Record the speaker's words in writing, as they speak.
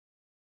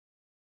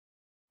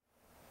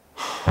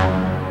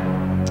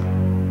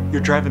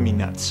You're driving me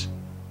nuts.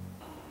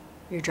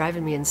 You're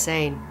driving me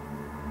insane.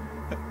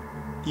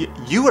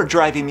 You are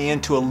driving me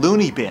into a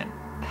loony bin.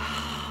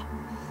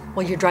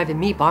 Well, you're driving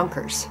me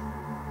bonkers.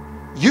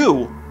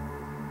 You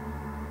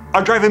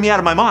are driving me out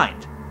of my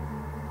mind.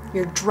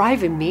 You're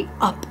driving me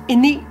up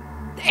in the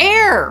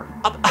air.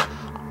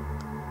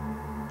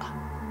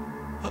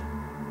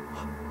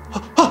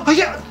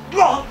 Yeah.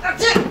 Oh,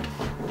 that's it.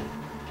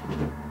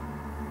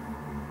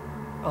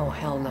 Oh,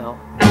 hell no.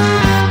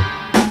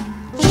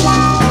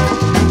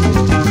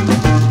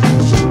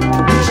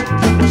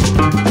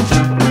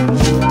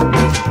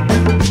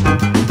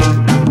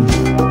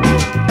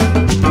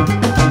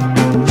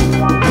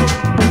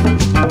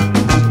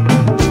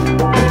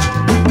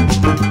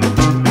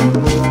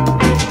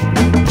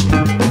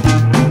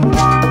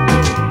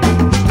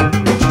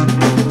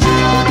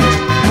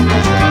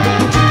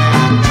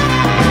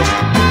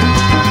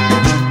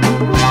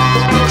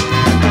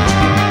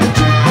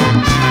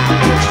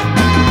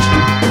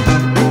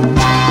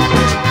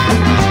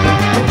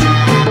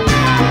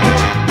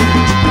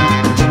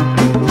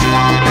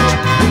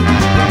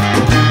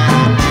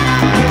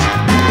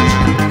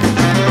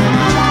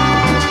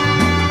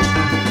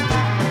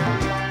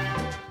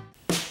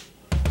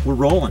 We're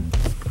rolling.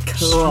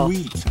 Cool.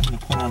 Sweet. I'm gonna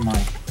put on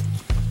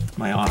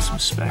my awesome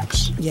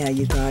specs. Yeah,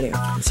 you got it.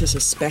 This is a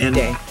spec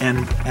day.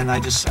 And I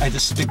just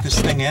stick this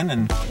thing in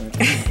and.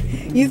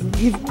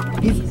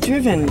 You've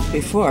driven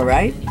before,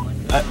 right?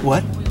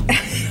 What?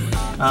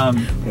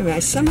 I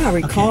somehow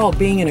recall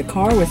being in a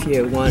car with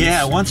you once.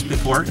 Yeah, once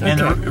before. Okay.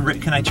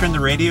 And can I turn the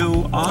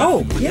radio off? Oh,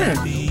 Would yeah.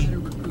 That be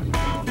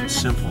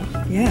simple.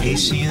 Yeah.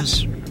 AC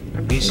is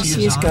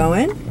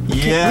going.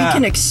 Yeah. We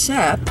can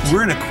accept.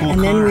 We're in a cool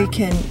car.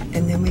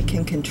 And then we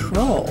can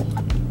control.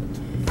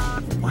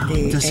 Wow.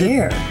 The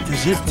air.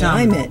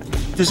 Climate.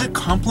 Does it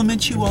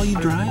compliment you while you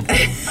drive?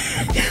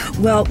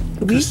 Well, that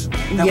would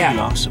be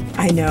awesome.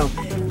 I know.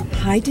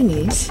 Hi,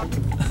 Denise.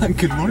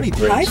 Good morning,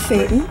 Denise. Hi,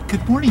 Phaeton.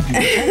 Good morning,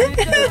 Denise.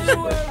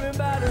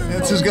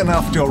 This is getting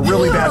off to a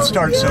really bad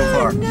start so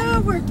far.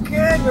 No, we're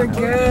good. We're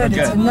good.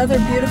 It's another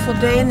beautiful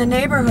day in the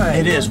neighborhood.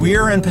 It is. We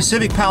are in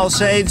Pacific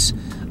Palisades.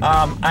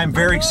 I'm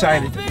very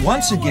excited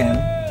once again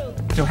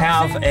to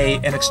have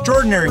an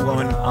extraordinary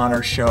woman on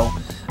our show.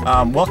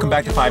 Welcome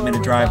back to 5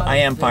 Minute Drive. I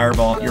am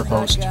Fireball, your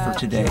host for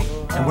today,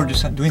 and we're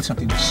just doing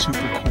something super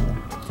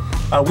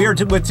cool. We are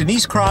with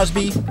Denise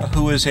Crosby,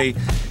 who is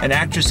an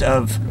actress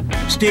of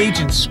stage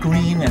and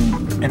screen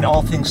and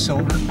all things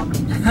silver,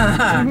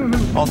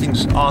 all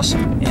things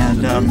awesome.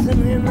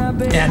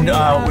 And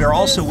we're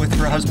also with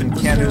her husband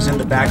Ken, who's in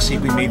the back seat.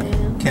 We made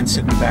Ken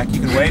sit in the back. You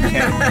can wave,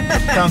 Ken.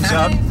 Thumbs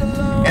up.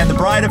 And the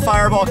bride of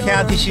Fireball,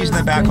 Kathy, she's in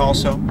the back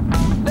also,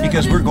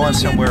 because we're going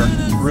somewhere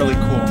really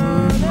cool.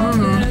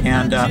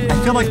 And I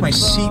feel like my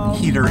seat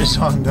heater is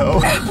on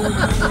though.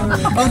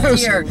 Oh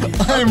dear.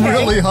 I'm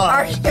really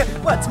hot.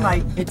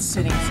 It's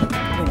sitting,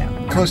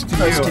 close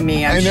to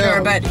me, I'm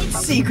sure, but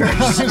secret.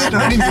 I'm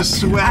starting to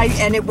sweat.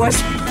 And it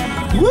was.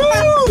 Woo!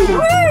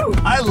 Woo!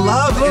 I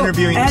love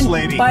interviewing this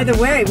lady. By the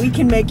way, we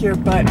can make your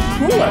butt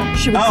cooler.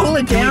 Should we cool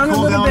it down a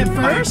little bit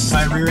first?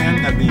 My rear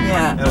end?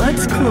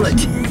 Let's cool it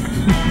down.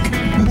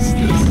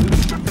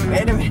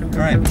 Wait a minute.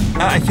 All right.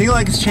 I feel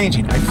like it's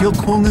changing. I feel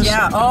coolness.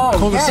 Yeah.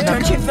 Coolness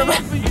don't you feel it?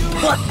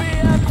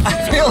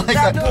 I feel like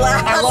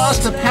I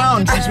lost a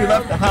pound since we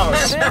left the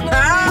house.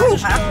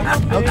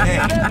 Okay.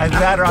 Either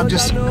that or I'm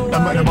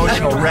an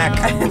emotional wreck.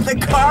 The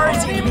car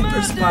seems to be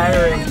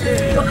perspiring.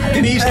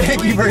 Denise,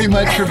 thank you very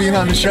much for being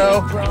on the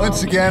show.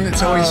 Once again,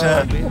 it's always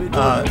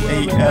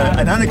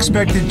an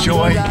unexpected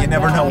joy. You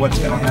never know what's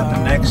going to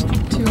happen next.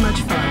 Too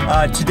much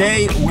fun.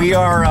 Today we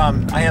are,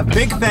 I have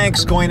big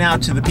thanks going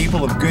out to the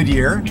people of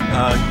Goodyear,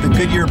 the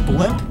Goodyear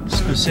Blimp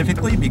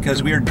specifically,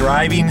 because we are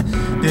driving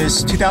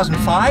this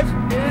 2005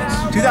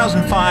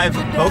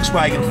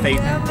 Volkswagen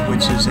Phaeton,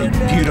 which is a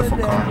beautiful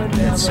car.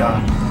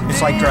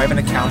 It's like driving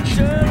a couch, which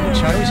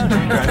I always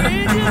enjoy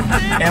driving.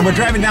 And we're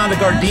driving down to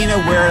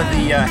Gardena, where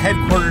the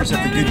headquarters of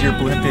the Goodyear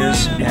Blimp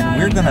is, and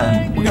we're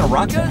gonna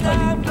rock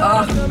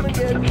that.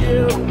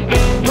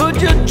 Put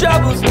your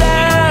troubles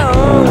down.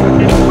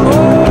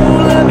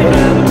 Oh, let me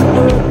have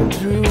it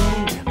through.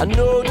 I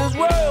know this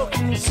world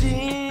can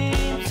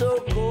seem so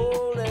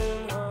cold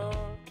and hard.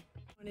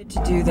 I wanted to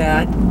do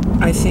that,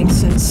 I think,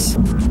 since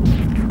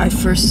I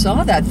first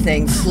saw that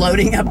thing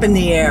floating up in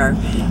the air.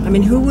 I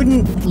mean, who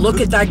wouldn't look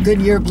at that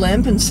Goodyear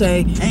Blimp and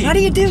say, hey, how do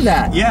you do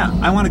that? Yeah,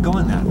 I want to go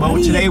in that. Well,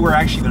 today we're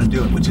actually going to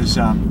do it, which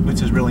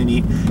is really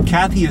neat.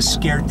 Kathy is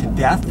scared to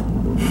death.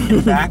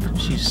 In fact,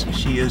 she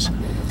is.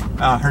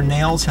 Her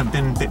nails have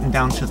been bitten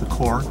down to the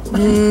core.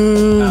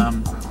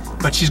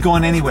 But she's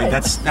going anyway.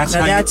 That's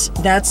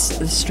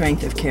the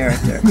strength of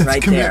character,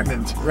 right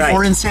commitment. There. Right.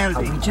 Or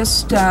insanity. We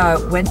just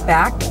went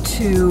back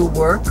to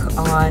work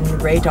on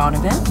Ray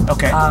Donovan.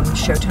 Okay.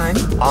 Showtime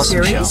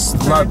awesome series.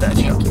 Show. Love that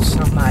show. Thank you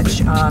so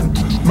much.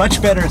 Much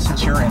better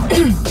since you're in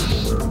it.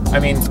 I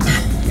mean,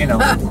 you know.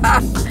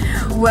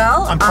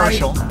 Well, I'm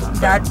partial.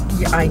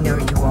 I know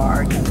you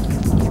are. You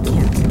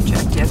can't be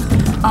objective.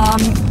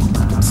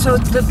 So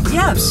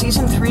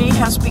season 3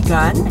 has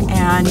begun,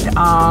 and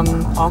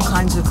all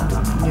kinds of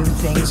new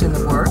things in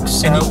the works.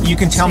 So And you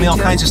can tell me all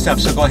kinds of stuff,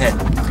 so go ahead.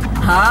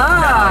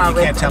 Ah, No,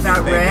 you can't tell me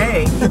about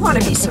Ray. You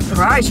want to be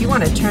surprised. You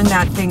want to turn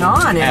that thing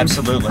on. And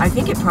Absolutely. I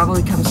think it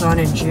probably comes on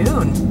in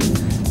June.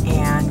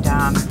 And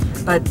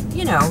but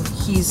you know,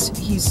 he's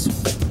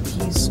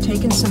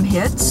taken some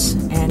hits,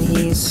 and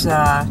he's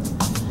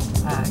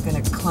going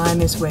to climb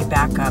his way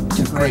back up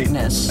to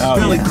greatness.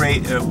 Really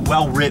great,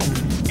 well written,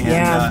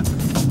 and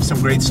some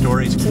great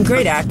stories. Some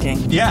great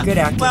acting. Yeah. Good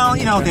acting. Well,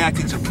 you know, the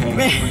acting's okay.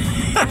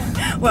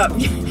 Well,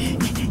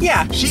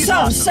 yeah. She's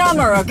awesome. Some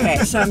are okay.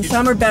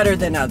 Some are better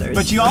than others.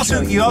 But you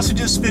also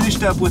just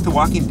finished up with The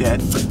Walking Dead.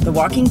 The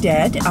Walking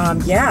Dead,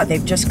 yeah,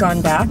 they've just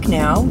gone back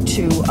now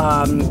to,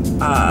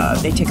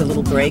 they take a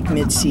little break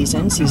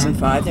mid-season, season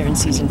 5, they're in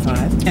season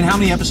 5. And how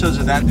many episodes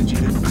of that did you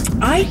do?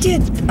 I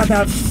did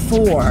about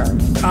 4.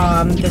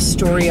 The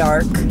story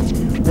arc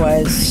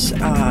was,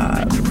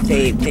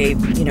 they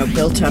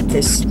built up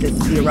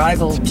the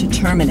arrival to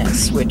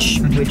Terminus, which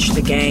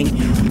the gang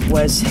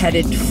was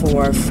headed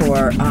for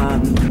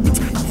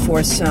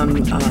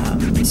some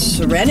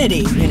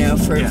serenity,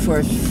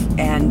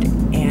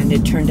 and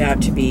it turned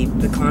out to be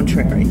the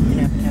contrary.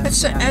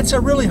 It's a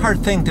really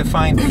hard thing to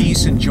find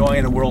peace and joy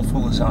in a world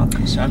full of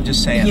zombies. I'm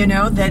just saying.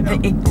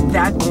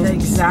 That's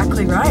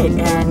exactly right,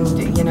 and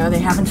they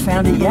haven't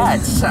found it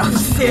yet, so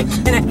they're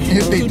gonna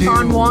keep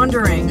on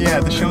wandering. Yeah,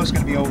 the show's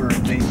gonna be over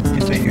if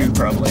they do,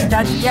 probably.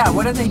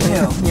 What do they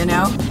do?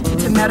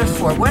 It's a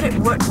metaphor.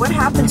 What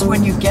happens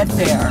when you get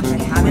there? I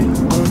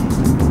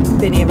haven't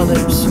been able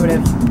to sort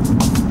of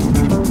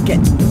get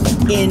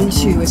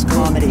into his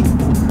comedy.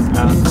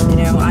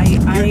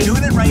 You're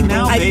doing it right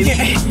now, baby.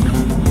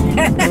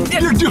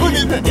 You're doing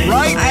it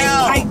right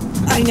now.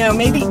 I know.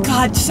 Maybe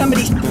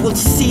somebody will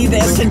see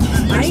this, and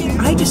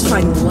I just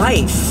find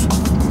life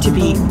to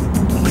be,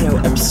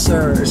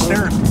 absurd,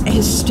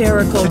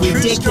 hysterical, the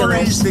ridiculous. True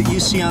stories that you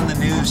see on the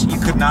news, you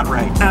could not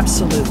write.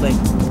 Absolutely.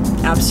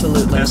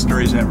 Best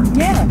stories ever.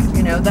 Yeah,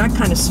 that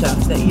kind of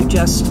stuff that you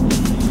just,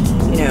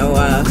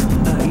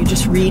 you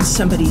just read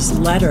somebody's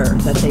letter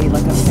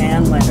like a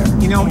fan letter.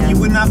 You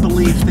would not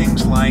believe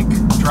things like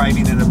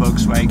driving in a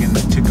Volkswagen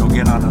to go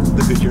get on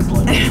the Goodyear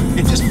blimp.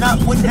 It just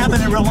wouldn't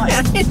happen in real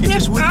life. It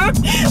just wouldn't.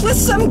 With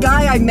some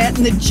guy I met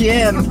in the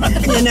gym,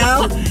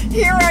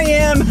 Here I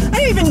am. I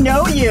don't even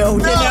know you,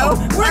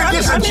 I'm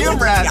just a gym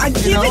rat. I've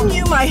given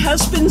you my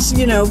husband's,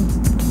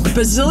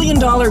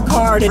 bazillion-dollar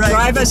car to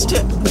drive us to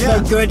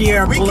the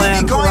Goodyear blimp. We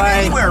can be going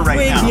anywhere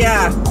right now.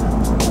 Yeah.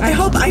 I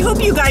hope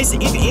you guys,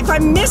 if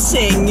I'm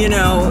missing, you'll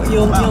know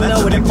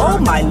what it. Oh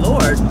my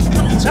Lord,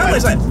 that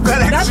was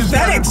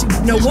FedEx.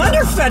 No wonder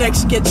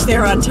FedEx gets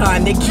there on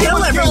time. They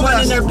kill everyone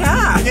in their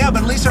path. Yeah,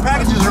 but at least their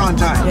packages are on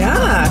time.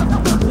 Yeah.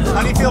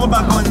 How do you feel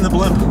about going in the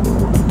blimp?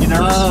 You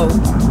nervous? Oh,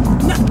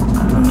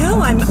 no.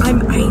 I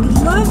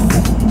love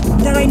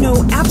that I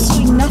know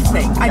absolutely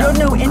nothing. I don't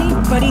know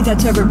anybody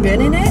that's ever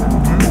been in it.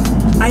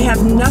 I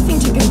have nothing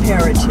to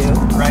compare it to.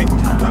 Right.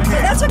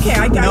 Okay. That's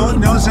okay.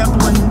 No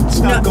Zeppelin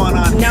stuff going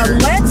on now, here.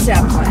 Led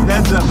Zeppelin.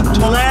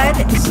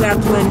 Led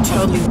Zeppelin,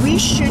 totally. We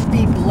should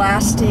be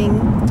blasting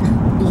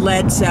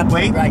Led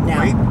Zeppelin right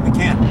now. Wait, we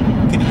can't.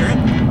 Can you hear it?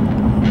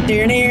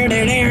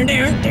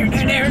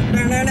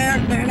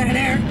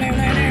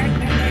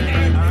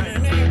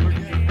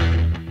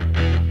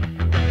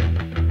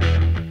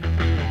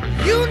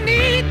 You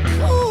need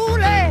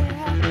cool air,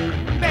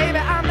 baby,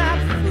 I'm not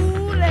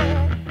fooling.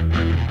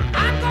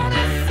 I'm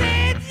gonna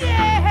send you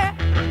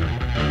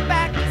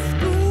back to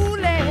school,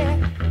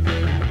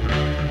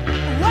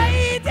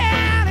 way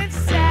down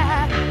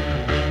inside.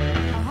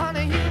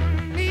 Honey, you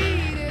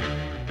need it.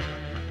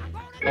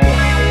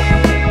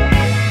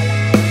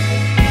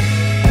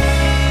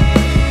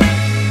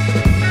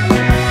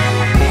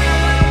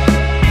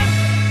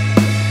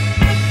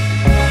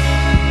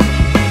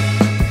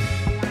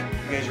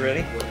 You guys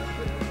ready?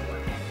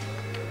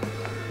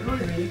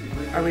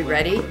 Are we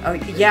ready? Oh,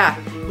 yeah.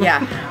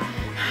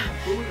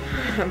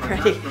 I'm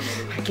ready.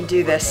 I can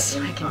do this.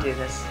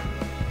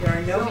 There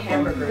are no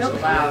hamburgers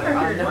allowed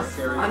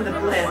on the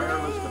blimp.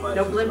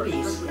 No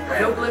blimpies.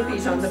 No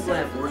blimpies on the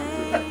blimp.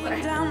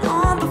 Down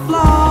on the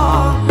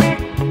floor,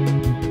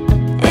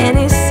 and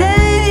he says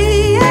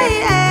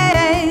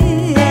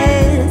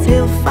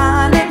he'll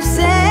find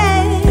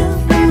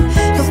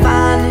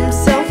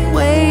himself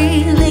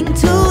wailing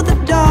to the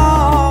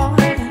door.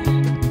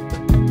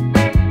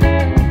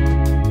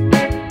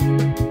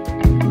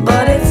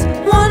 But it's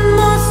one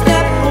more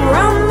step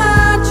around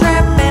my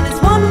trap, and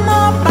it's one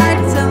more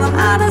bite till I'm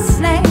out of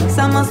snakes.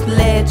 I must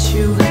let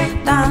you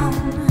down.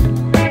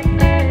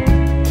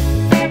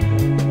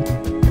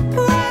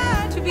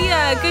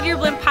 Goodyear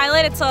blimp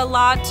pilot, it's a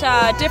lot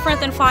different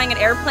than flying an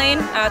airplane.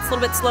 It's a little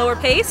bit slower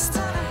paced.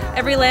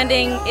 Every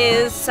landing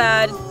is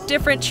a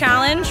different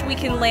challenge. We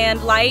can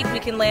land light, we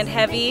can land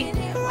heavy.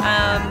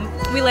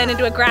 We land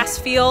into a grass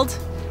field.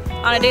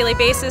 on a daily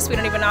basis. We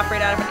don't even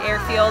operate out of an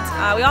airfield.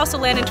 We also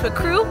land into a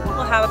crew.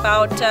 We'll have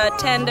about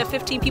 10 to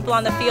 15 people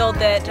on the field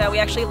that we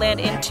actually land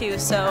into.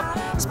 So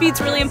speed's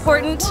really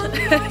important.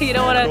 You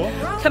don't want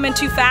to come in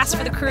too fast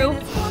for the crew.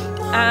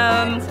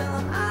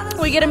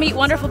 We get to meet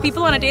wonderful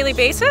people on a daily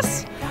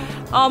basis.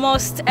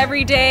 Almost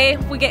every day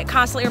we get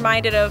constantly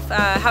reminded of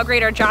how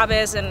great our job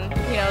is, and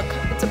you know,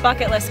 it's a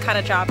bucket list kind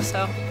of job.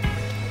 So.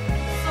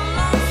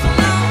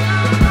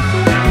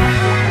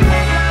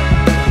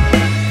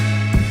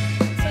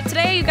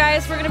 Today, you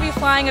guys, we're going to be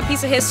flying a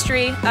piece of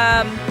history.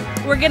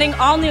 We're getting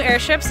all new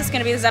airships. It's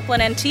going to be the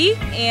Zeppelin NT,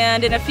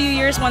 and in a few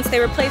years, once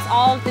they replace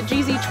all of the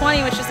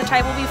GZ-20, which is the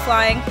type we'll be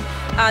flying,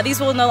 these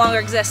will no longer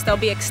exist. They'll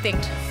be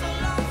extinct.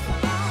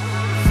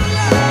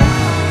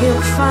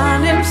 He'll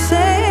find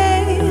himself,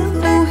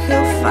 oh,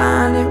 he'll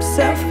find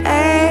himself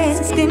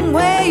asking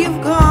where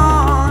you've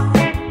gone.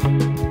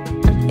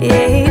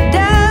 Yeah, he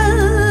does.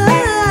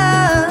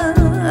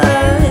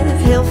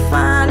 He'll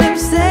find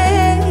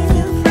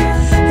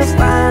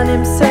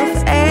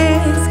himself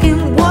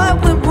asking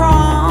what went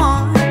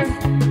wrong.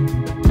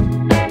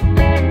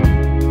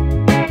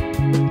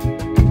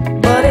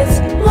 But it's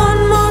one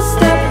more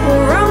step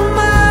around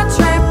my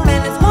trap,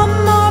 and it's one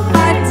more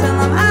bite till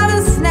I'm out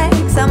of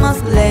snakes. I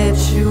must let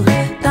you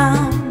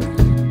down.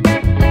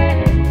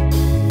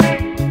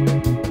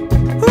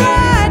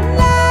 Right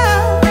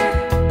now,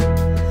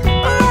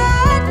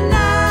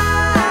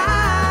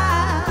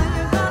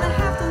 you're gonna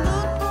have to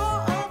look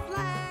more of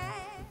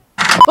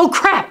like. Oh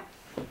crap!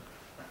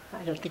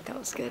 I don't think that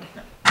was good.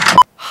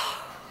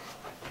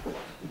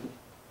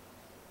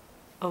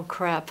 Oh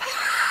crap.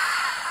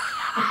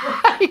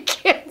 I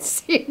can't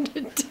seem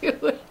to do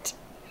it.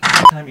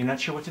 Time you're not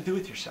sure what to do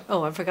with yourself.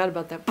 Oh, I forgot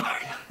about that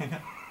part.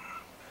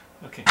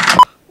 Okay.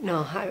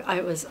 No,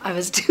 I was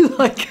too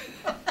like.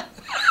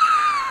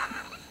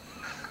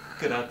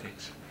 Good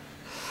outtakes.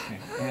 Okay.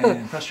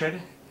 And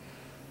frustrated?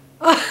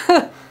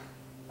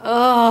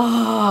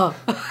 Oh.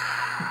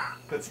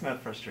 That's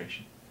not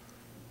frustration.